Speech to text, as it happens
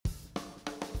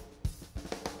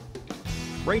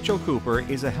Rachel Cooper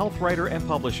is a health writer and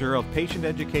publisher of patient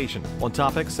education on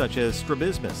topics such as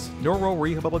strabismus,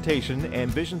 neurorehabilitation, and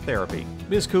vision therapy.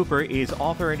 Ms. Cooper is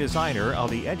author and designer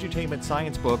of the edutainment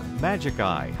science book Magic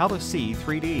Eye: How to See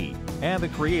 3D, and the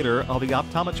creator of the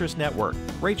Optometrist Network.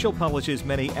 Rachel publishes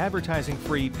many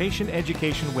advertising-free patient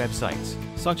education websites,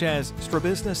 such as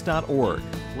strabismus.org,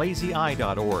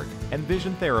 lazyeye.org, and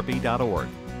visiontherapy.org.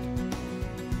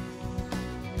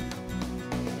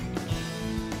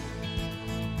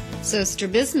 So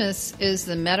strabismus is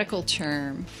the medical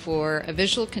term for a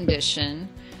visual condition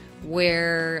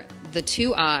where the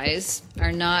two eyes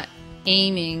are not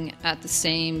aiming at the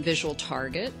same visual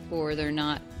target, or they're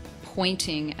not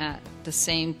pointing at the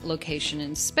same location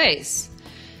in space.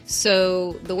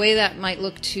 So the way that might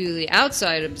look to the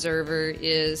outside observer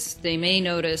is they may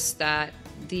notice that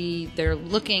they're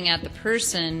looking at the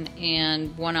person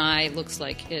and one eye looks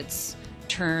like it's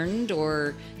turned,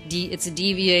 or it's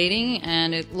deviating,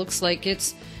 and it looks like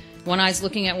it's one eye's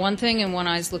looking at one thing and one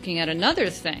eye's looking at another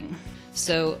thing.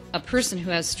 So a person who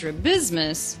has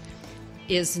strabismus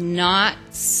is not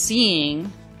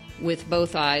seeing with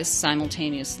both eyes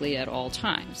simultaneously at all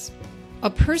times. A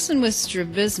person with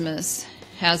strabismus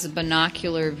has a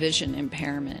binocular vision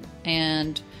impairment,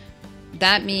 and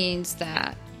that means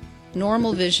that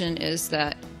normal vision is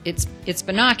that it's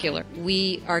binocular.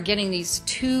 We are getting these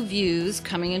two views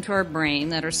coming into our brain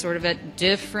that are sort of at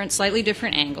slightly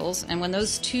different angles, and when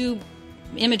those two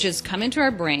images come into our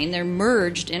brain, they're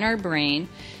merged in our brain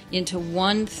into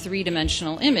one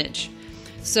three-dimensional image.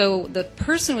 So the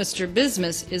person with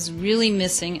strabismus is really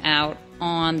missing out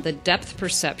on the depth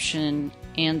perception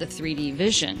and the 3D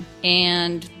vision.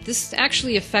 And this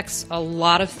actually affects a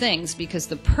lot of things, because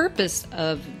the purpose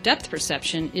of depth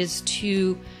perception is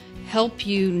to help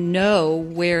you know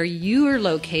where you are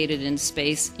located in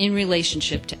space in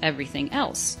relationship to everything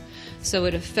else. So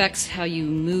it affects how you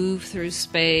move through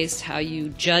space, how you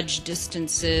judge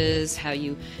distances, how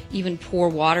you even pour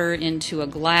water into a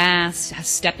glass,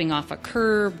 stepping off a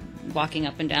curb, walking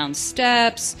up and down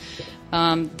steps.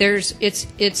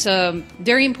 It's a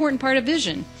very important part of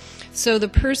vision. So the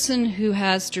person who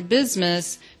has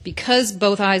strabismus, because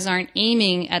both eyes aren't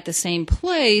aiming at the same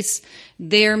place,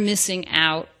 they're missing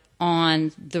out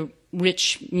on the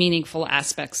rich, meaningful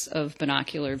aspects of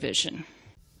binocular vision.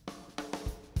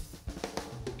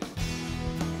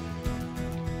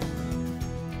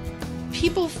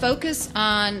 People focus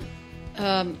on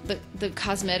the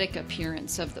cosmetic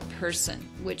appearance of the person,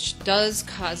 which does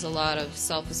cause a lot of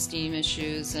self-esteem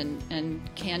issues and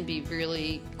can be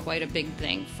really quite a big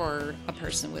thing for a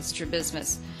person with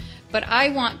strabismus. But I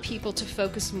want people to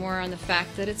focus more on the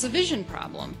fact that it's a vision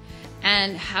problem.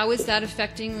 And how is that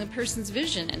affecting the person's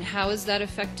vision, and how is that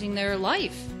affecting their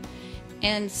life?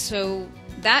 And so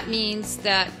that means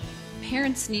that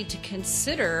parents need to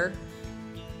consider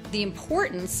the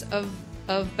importance of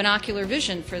binocular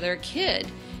vision for their kid.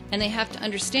 And they have to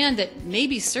understand that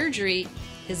maybe surgery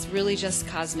is really just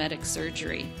cosmetic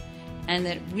surgery, and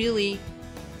that really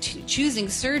choosing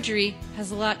surgery has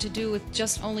a lot to do with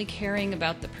just only caring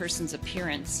about the person's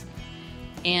appearance.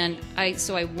 And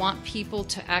so I want people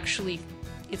to actually,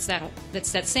 it's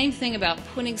that same thing about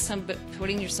putting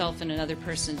yourself in another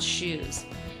person's shoes.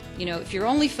 You know, if you're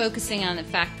only focusing on the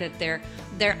fact that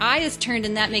their eye is turned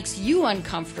and that makes you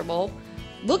uncomfortable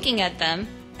looking at them,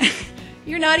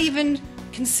 you're not even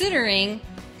considering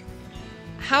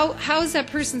how is that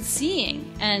person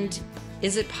seeing, and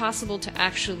is it possible to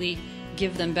actually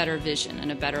give them better vision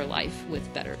and a better life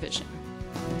with better vision.